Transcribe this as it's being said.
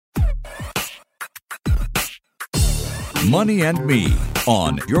Money and Me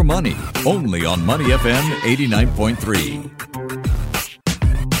on Your Money, only on Money FM 89.3.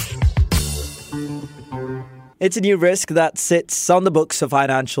 It's a new risk that sits on the books of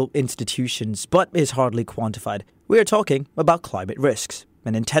financial institutions, but is hardly quantified. We are talking about climate risks.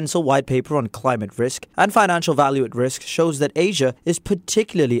 An Intensal white paper on climate risk and financial value at risk shows that Asia is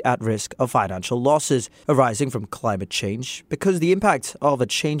particularly at risk of financial losses arising from climate change because the impact of a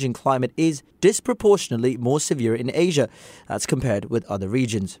changing climate is disproportionately more severe in Asia as compared with other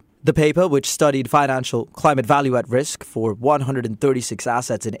regions. The paper, which studied financial climate value at risk for 136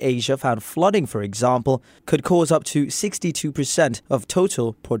 assets in Asia, found flooding, for example, could cause up to 62% of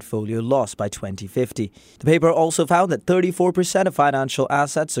total portfolio loss by 2050. The paper also found that 34% of financial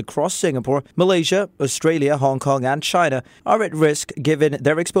assets across Singapore, Malaysia, Australia, Hong Kong and China are at risk given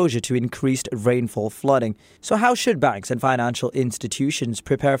their exposure to increased rainfall flooding. So how should banks and financial institutions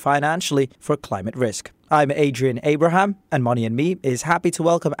prepare financially for climate risk? I'm Adrian Abraham, and Money and Me is happy to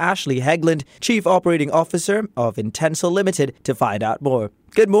welcome Ashley Hegland, Chief Operating Officer of Intensal Limited, to find out more.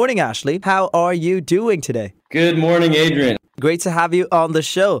 Good morning, Ashley. How are you doing today? Good morning, Adrian. Great to have you on the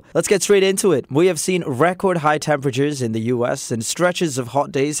show. Let's get straight into it. We have seen record high temperatures in the US and stretches of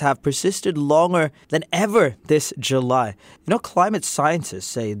hot days have persisted longer than ever this July. Climate scientists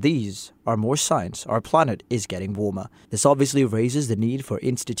say these are more signs our planet is getting warmer. This obviously raises the need for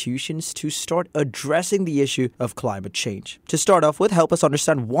institutions to start addressing the issue of climate change. To start off with, help us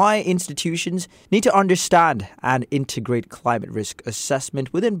understand why institutions need to understand and integrate climate risk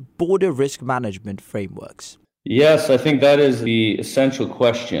assessment within broader risk management frameworks. Yes, I think that is the essential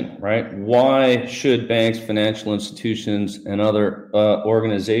question, right? Why should banks, financial institutions, and other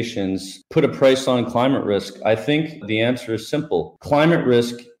organizations put a price on climate risk? I think the answer is simple. Climate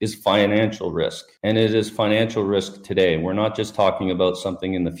risk is financial risk, and it is financial risk today. We're not just talking about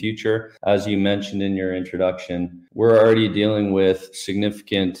something in the future. As you mentioned in your introduction, we're already dealing with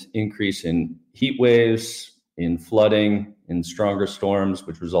significant increase in heat waves, in flooding, in stronger storms,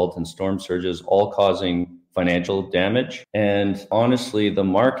 which result in storm surges, all causing financial damage. And honestly, the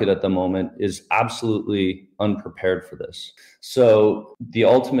market at the moment is absolutely unprepared for this. So the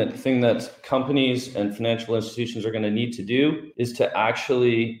ultimate thing that companies and financial institutions are going to need to do is to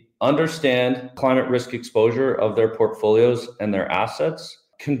actually understand climate risk exposure of their portfolios and their assets,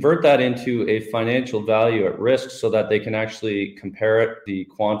 convert that into a financial value at risk so that they can actually compare the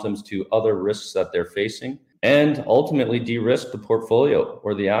quantums to other risks that they're facing, and ultimately de-risk the portfolio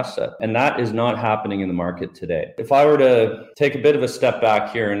or the asset. And that is not happening in the market today. If I were to take a bit of a step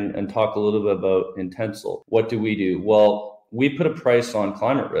back here and talk a little bit about Intensal, what do? Well, we put a price on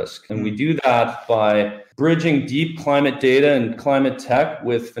climate risk, and we do that by bridging deep climate data and climate tech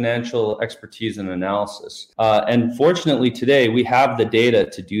with financial expertise and analysis. And fortunately today, we have the data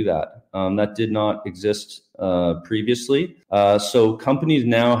to do that. That did not exist previously. So companies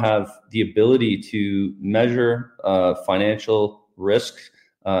now have the ability to measure financial risk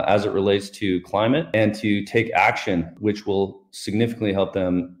as it relates to climate and to take action, which will significantly help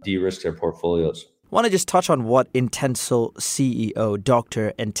them de-risk their portfolios. I want to just touch on what Intensal CEO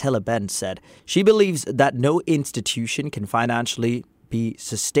Dr. Entella Ben said. She believes that no institution can financially be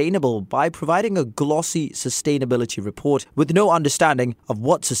sustainable by providing a glossy sustainability report with no understanding of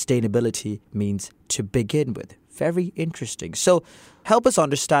what sustainability means to begin with. Very interesting. So help us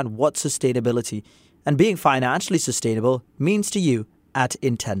understand what sustainability and being financially sustainable means to you at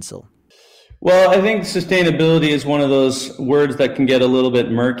Intensal. Well, I think sustainability is one of those words that can get a little bit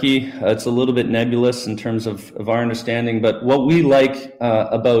murky. It's a little bit nebulous in terms of our understanding. But what we like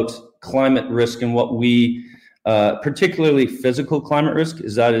about climate risk and what we particularly physical climate risk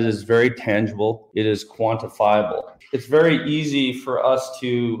is that it is very tangible. It is quantifiable. It's very easy for us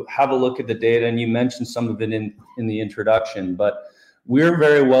to have a look at the data, and you mentioned some of it in the introduction, but we're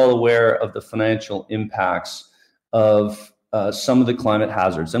very well aware of the financial impacts of some of the climate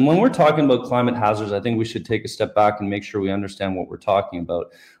hazards. And when we're talking about climate hazards, I think we should take a step back and make sure we understand what we're talking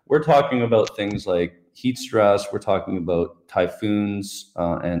about. We're talking about things like heat stress. We're talking about typhoons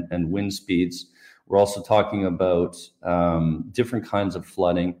and wind speeds. We're also talking about different kinds of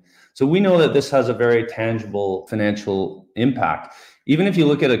flooding. So we know that this has a very tangible financial impact. Even if you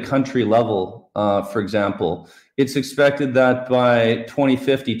look at a country level, for example, it's expected that by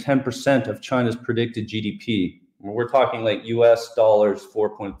 2050, 10% of China's predicted GDP, we're talking like US dollars,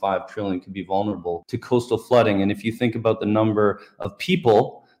 4.5 trillion, could be vulnerable to coastal flooding. And if you think about the number of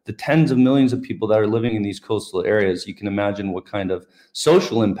people the tens of millions of people that are living in these coastal areas, you can imagine what kind of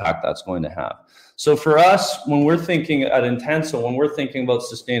social impact that's going to have. So for us, when we're thinking at Intenso, when we're thinking about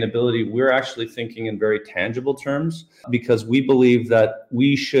sustainability, we're actually thinking in very tangible terms, because we believe that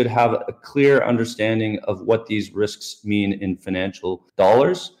we should have a clear understanding of what these risks mean in financial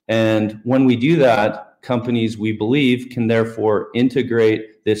dollars. And when we do that, companies, we believe, can therefore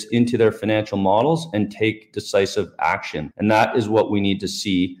integrate this into their financial models and take decisive action. And that is what we need to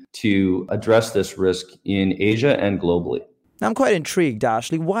see to address this risk in Asia and globally. I'm quite intrigued,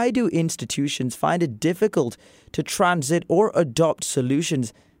 Ashley. Why do institutions find it difficult to transit or adopt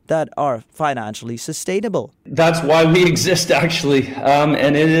solutions that are financially sustainable? That's why we exist, actually.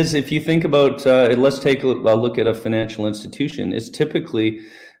 And it is, if you think about, let's take a look at a financial institution. It's typically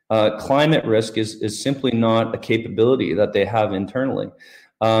climate risk is simply not a capability that they have internally.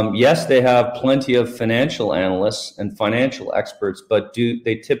 Yes, they have plenty of financial analysts and financial experts, but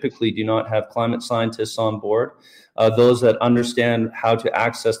they typically do not have climate scientists on board, those that understand how to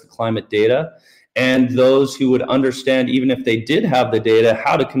access the climate data, and those who would understand, even if they did have the data,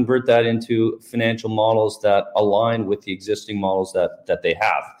 how to convert that into financial models that align with the existing models that they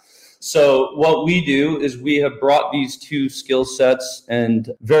have. So what we do is we have brought these two skill sets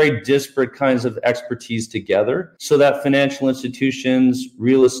and very disparate kinds of expertise together so that financial institutions,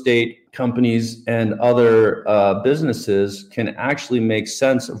 real estate companies, and other businesses can actually make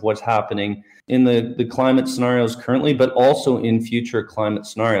sense of what's happening in the climate scenarios currently, but also in future climate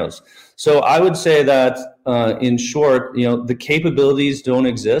scenarios. So I would say that in short, the capabilities don't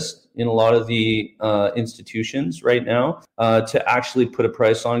exist in a lot of the institutions right now to actually put a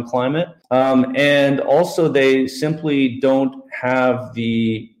price on climate. And also they simply don't have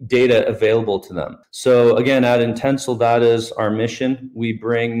the data available to them. So again, at Intenso, that is our mission. We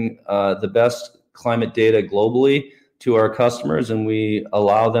bring the best climate data globally to our customers, and we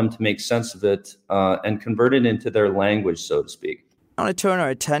allow them to make sense of it and convert it into their language, so to speak. I want to turn our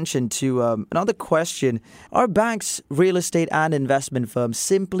attention to another question. Are banks, real estate and investment firms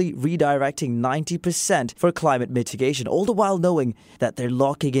simply redirecting 90% for climate mitigation, all the while knowing that they're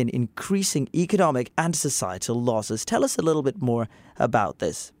locking in increasing economic and societal losses? Tell us a little bit more about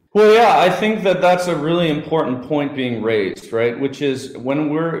this. Well, yeah, I think that's a really important point being raised, right? Which is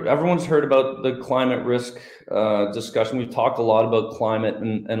everyone's heard about the climate risk discussion. We've talked a lot about climate,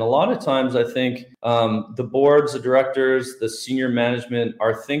 and a lot of times I think the boards, the directors, the senior management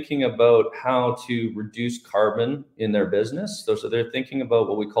are thinking about how to reduce carbon in their business. So they're thinking about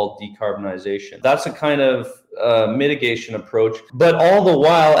what we call decarbonization. That's a kind of mitigation approach. But all the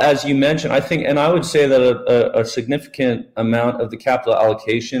while, as you mentioned, I think, and I would say that a significant amount of the capital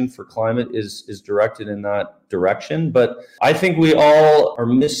allocation for climate is directed in that direction. But I think we all are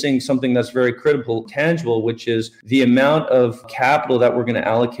missing something that's very critical, tangible, which is the amount of capital that we're going to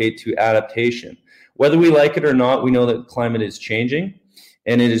allocate to adaptation. Whether we like it or not, we know that climate is changing,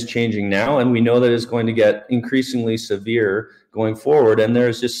 and it is changing now, and we know that it's going to get increasingly severe going forward. And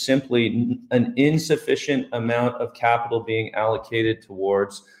there's just simply an insufficient amount of capital being allocated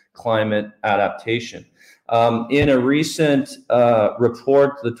towards climate adaptation. In a recent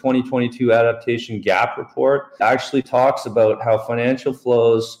report, the 2022 Adaptation Gap Report actually talks about how financial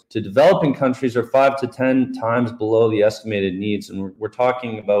flows to developing countries are 5 to 10 times below the estimated needs. And we're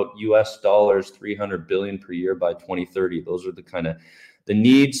talking about US dollars 300 billion per year by 2030. Those are the kind of the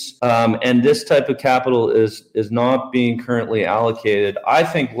needs. And this type of capital is not being currently allocated, I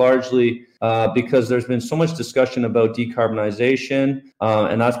think largely because there's been so much discussion about decarbonization,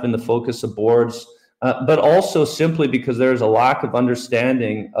 and that's been the focus of boards. But also simply because there's a lack of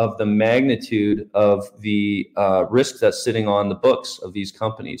understanding of the magnitude of the risk that's sitting on the books of these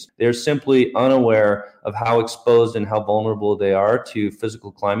companies. They're simply unaware of how exposed and how vulnerable they are to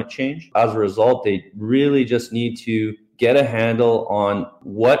physical climate change. As a result, they really just need to get a handle on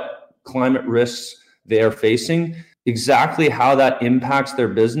what climate risks they are facing, exactly how that impacts their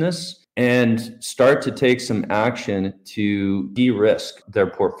business, and start to take some action to de-risk their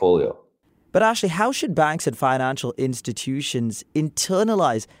portfolio. But Ashley, how should banks and financial institutions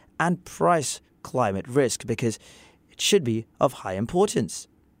internalize and price climate risk? Because it should be of high importance.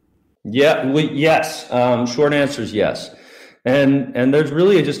 Yeah, yes. Short answer is yes. And there's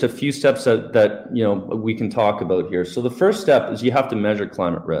really just a few steps that we can talk about here. So the first step is you have to measure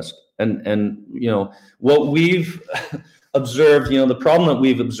climate risk. And what we've observed, the problem that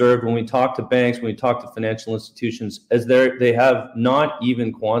we've observed when we talk to banks, when we talk to financial institutions, is they have not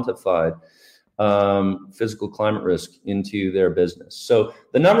even quantified physical climate risk into their business. So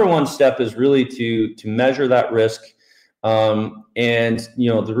the number one step is really to measure that risk And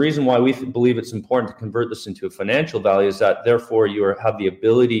the reason why we believe it's important to convert this into a financial value is that therefore you have the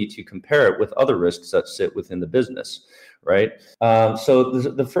ability to compare it with other risks that sit within the business, right? So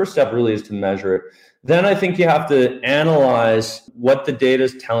the first step really is to measure it. Then I think you have to analyze what the data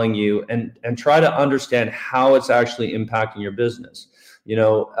is telling you and try to understand how it's actually impacting your business.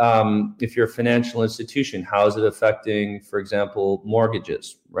 If you're a financial institution, how is it affecting, for example,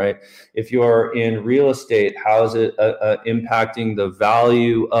 mortgages, right? If you're in real estate, how is it impacting the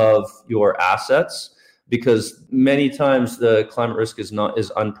value of your assets? Because many times the climate risk is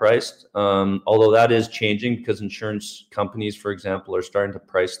unpriced, although that is changing because insurance companies, for example, are starting to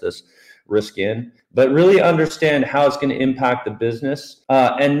price this risk in, but really understand how it's going to impact the business.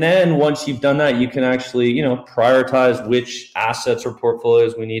 And then once you've done that, you can actually, prioritize which assets or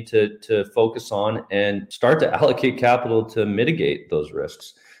portfolios we need to focus on and start to allocate capital to mitigate those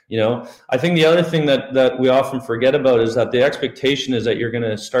risks. I think the other thing that we often forget about is that the expectation is that you're going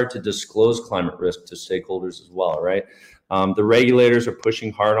to start to disclose climate risk to stakeholders as well, right? The regulators are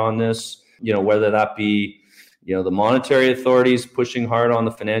pushing hard on this, whether that be the monetary authorities pushing hard on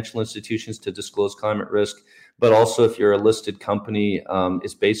the financial institutions to disclose climate risk, but also if you're a listed company,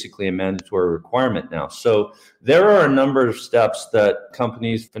 it's basically a mandatory requirement now. So there are a number of steps that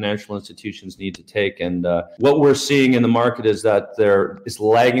companies, financial institutions need to take. And what we're seeing in the market is that there is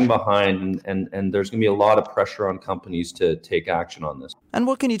lagging behind and there's going to be a lot of pressure on companies to take action on this. And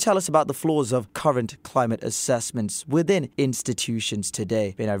what can you tell us about the flaws of current climate assessments within institutions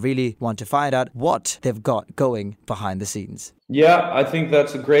today? I really want to find out what they've got going behind the scenes. Yeah, I think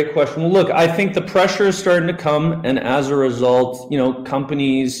that's a great question. Well, look, I think the pressure is starting to come. And as a result,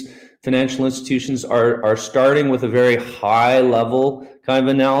 companies, financial institutions are starting with a very high level kind of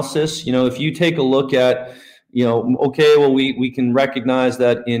analysis. If you take a look at, okay, well, we can recognize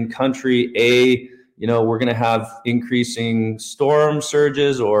that in country A, we're going to have increasing storm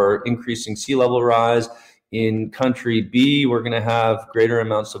surges or increasing sea level rise. In country B, we're going to have greater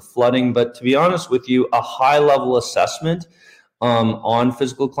amounts of flooding. But to be honest with you, a high level assessment on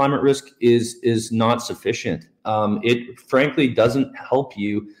physical climate risk is not sufficient. It frankly doesn't help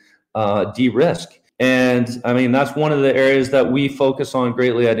you de-risk. And I mean, that's one of the areas that we focus on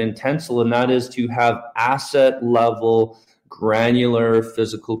greatly at Intensil, and that is to have asset level, granular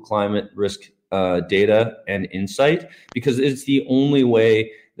physical climate risk data and insight, because it's the only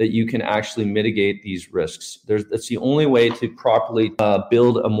way that you can actually mitigate these risks. That's the only way to properly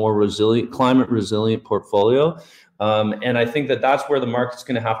build a more resilient, climate resilient portfolio. And I think that's where the market's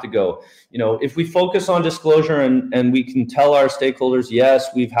going to have to go. If we focus on disclosure and we can tell our stakeholders, yes,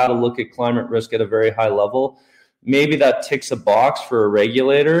 we've had a look at climate risk at a very high level, maybe that ticks a box for a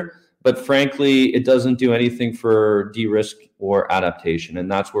regulator, but frankly, it doesn't do anything for de-risk or adaptation.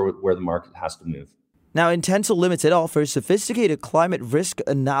 And that's where the market has to move. Now, Intensil Limited offers sophisticated climate risk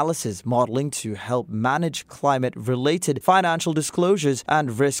analysis modeling to help manage climate-related financial disclosures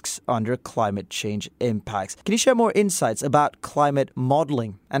and risks under climate change impacts. Can you share more insights about climate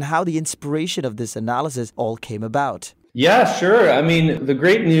modeling and how the inspiration of this analysis all came about? Yeah, sure. I mean, the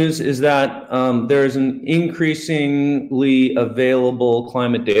great news is that there's an increasingly available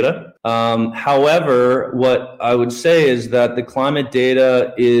climate data. However, what I would say is that the climate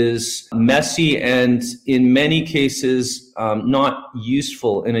data is messy and in many cases not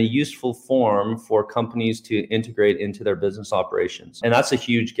useful in a useful form for companies to integrate into their business operations. And that's a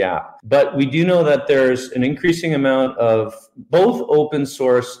huge gap. But we do know that there's an increasing amount of both open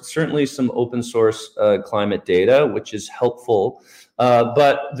source, certainly some open source climate data, which is helpful.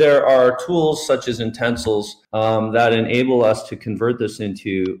 But there are tools such as Intensil's that enable us to convert this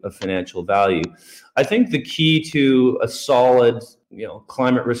into a financial value. I think the key to a solid,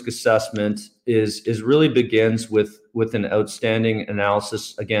 climate risk assessment is really begins with an outstanding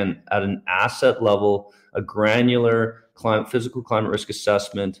analysis, again, at an asset level, a granular physical climate risk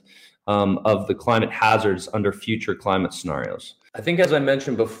assessment of the climate hazards under future climate scenarios. I think, as I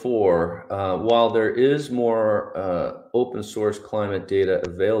mentioned before, while there is more open source climate data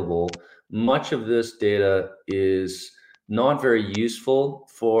available, much of this data is not very useful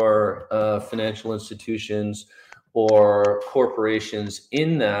for financial institutions or corporations,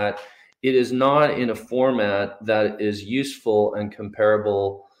 in that it is not in a format that is useful and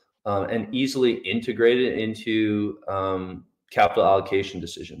comparable and easily integrated into capital allocation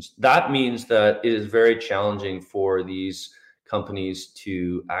decisions. That means that it is very challenging for these companies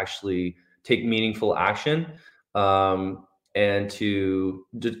to actually take meaningful action and to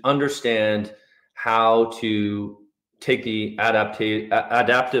understand how to take the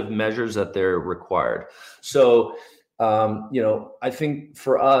adaptive measures that they're required. So I think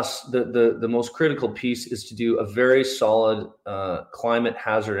for us, the most critical piece is to do a very solid climate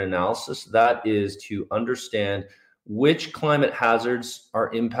hazard analysis. That is to understand which climate hazards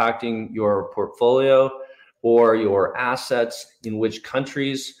are impacting your portfolio or your assets, in which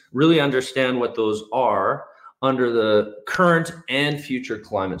countries, really understand what those are under the current and future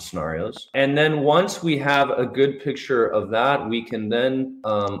climate scenarios. And then once we have a good picture of that, we can then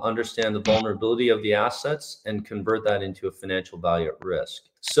understand the vulnerability of the assets and convert that into a financial value at risk.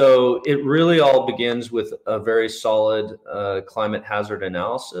 So it really all begins with a very solid climate hazard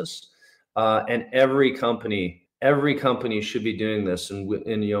analysis. And every company should be doing this. And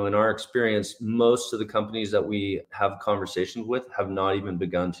in our experience, most of the companies that we have conversations with have not even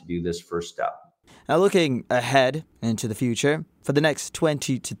begun to do this first step. Now, looking ahead into the future, for the next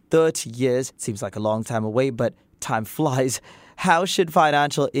 20 to 30 years, it seems like a long time away, but time flies. How should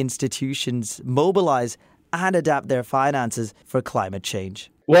financial institutions mobilize and adapt their finances for climate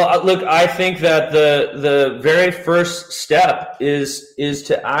change? Well, look, I think that the very first step is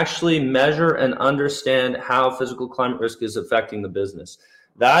to actually measure and understand how physical climate risk is affecting the business.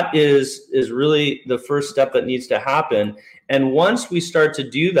 That is really the first step that needs to happen. And once we start to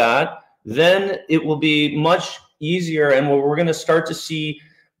do that, then it will be much easier, and we're going to start to see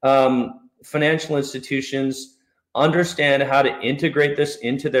financial institutions understand how to integrate this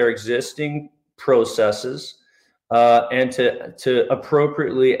into their existing processes and to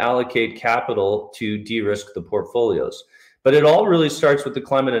appropriately allocate capital to de-risk the portfolios. But it all really starts with the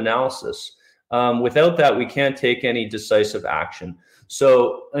climate analysis. Without that, we can't take any decisive action.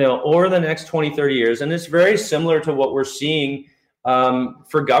 So, over the next 20, 30 years, and it's very similar to what we're seeing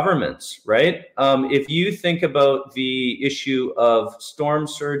for governments, right? If you think about the issue of storm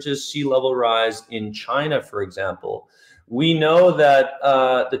surges, sea level rise in China, for example, we know that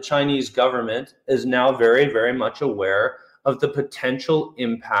the Chinese government is now very, very much aware of the potential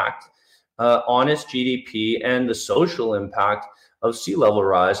impact on its GDP and the social impact of sea level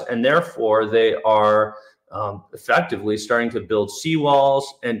rise. And therefore, they are effectively starting to build seawalls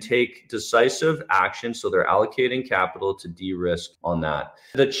and take decisive action. So they're allocating capital to de-risk on that.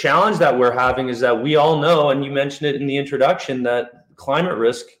 The challenge that we're having is that we all know, and you mentioned it in the introduction, that climate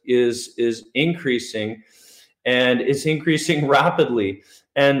risk is increasing, and it's increasing rapidly.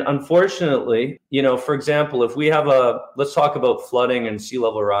 And unfortunately, for example, if we have let's talk about flooding and sea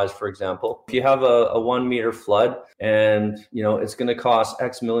level rise, for example. If you have a 1 meter flood and, it's going to cost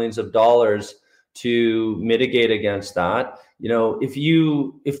X millions of dollars to mitigate against that.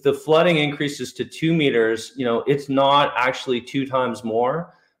 If the flooding increases to 2 meters, it's not actually 2 times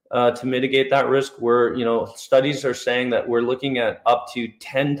more to mitigate that risk. Studies are saying that we're looking at up to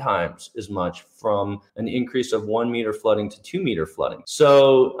 10 times as much from an increase of 1 meter flooding to 2 meter flooding.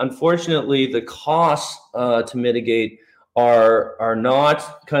 So unfortunately, the costs to mitigate are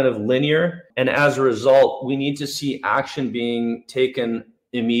not kind of linear. And as a result, we need to see action being taken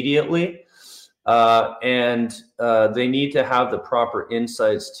immediately. And they need to have the proper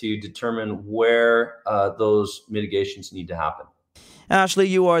insights to determine where those mitigations need to happen. Ashley,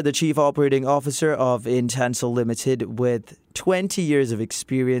 you are the Chief Operating Officer of Intensal Limited with 20 years of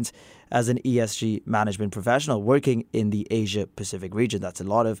experience as an ESG management professional working in the Asia-Pacific region. That's a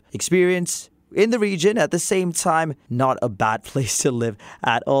lot of experience in the region. At the same time, not a bad place to live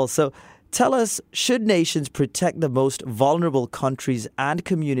at all. So tell us, should nations protect the most vulnerable countries and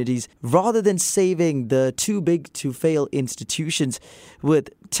communities rather than saving the too-big-to-fail institutions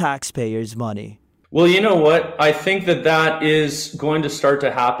with taxpayers' money? Well, you know what? I think that is going to start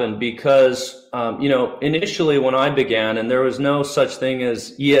to happen because, initially when I began, and there was no such thing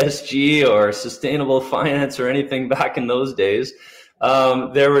as ESG or sustainable finance or anything back in those days,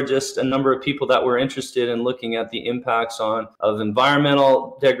 there were just a number of people that were interested in looking at the impacts of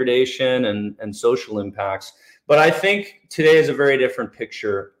environmental degradation and social impacts. But I think today is a very different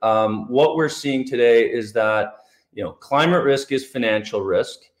picture. What we're seeing today is that, climate risk is financial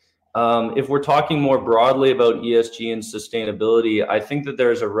risk. If we're talking more broadly about ESG and sustainability, I think that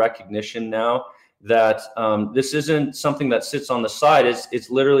there's a recognition now that this isn't something that sits on the side. It's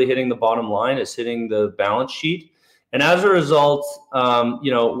literally hitting the bottom line. It's hitting the balance sheet. And as a result,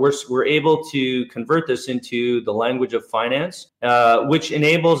 we're able to convert this into the language of finance, which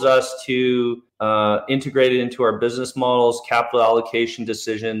enables us to integrate it into our business models, capital allocation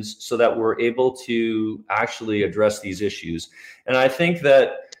decisions, so that we're able to actually address these issues. And I think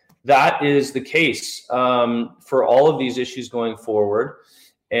that is the case for all of these issues going forward.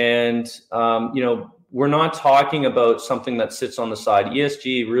 And, we're not talking about something that sits on the side.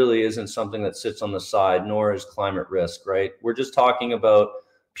 ESG really isn't something that sits on the side, nor is climate risk, right? We're just talking about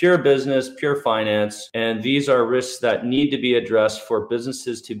pure business, pure finance. And these are risks that need to be addressed for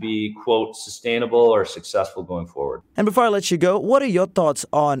businesses to be, quote, sustainable or successful going forward. And before I let you go, what are your thoughts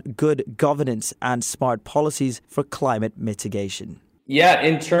on good governance and smart policies for climate mitigation? Yeah,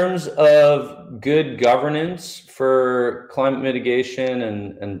 in terms of good governance for climate mitigation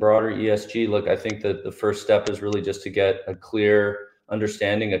and broader ESG, look, I think that the first step is really just to get a clear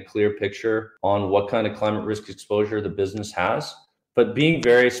understanding, a clear picture on what kind of climate risk exposure the business has, but being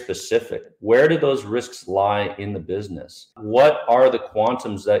very specific. Where do those risks lie in the business? What are the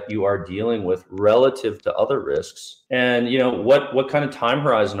quantums that you are dealing with relative to other risks? And what kind of time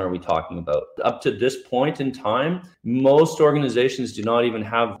horizon are we talking about? Up to this point in time, most organizations do not even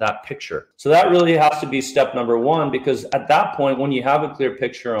have that picture. So that really has to be step number one, because at that point, when you have a clear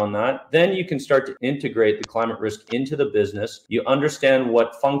picture on that, then you can start to integrate the climate risk into the business. You understand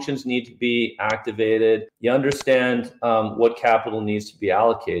what functions need to be activated. You understand what capital needs to be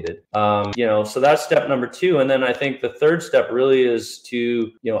allocated. So that's step number two. And then I think the third step really is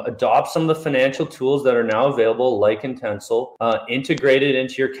to, adopt some of the financial tools that are now available, like Intensal, integrate it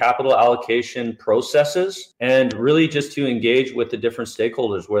into your capital allocation processes, and really just to engage with the different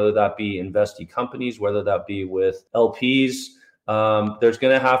stakeholders, whether that be investee companies, whether that be with LPs. There's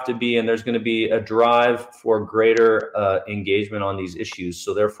going to be a drive for greater engagement on these issues.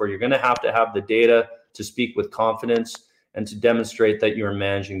 So therefore, you're going to have the data to speak with confidence and to demonstrate that you're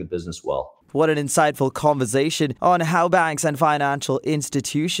managing the business well. What an insightful conversation on how banks and financial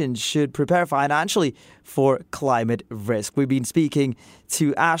institutions should prepare financially for climate risk. We've been speaking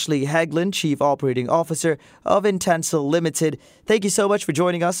to Ashley Hegland, Chief Operating Officer of Intensal Limited. Thank you so much for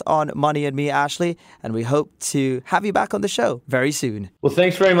joining us on Money and Me, Ashley, and we hope to have you back on the show very soon. Well,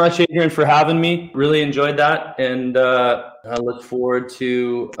 thanks very much, Adrian, for having me. Really enjoyed that, and I look forward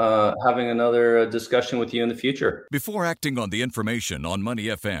to having another discussion with you in the future. Before acting on the information on Money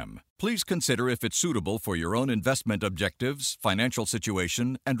FM, please consider if it's suitable for your own investment objectives, financial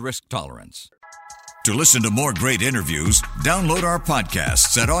situation, and risk tolerance. To listen to more great interviews, download our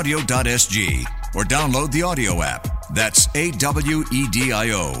podcasts at audio.sg or download the audio app. That's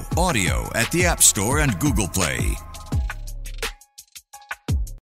AWEDIO, audio at the App Store and Google Play.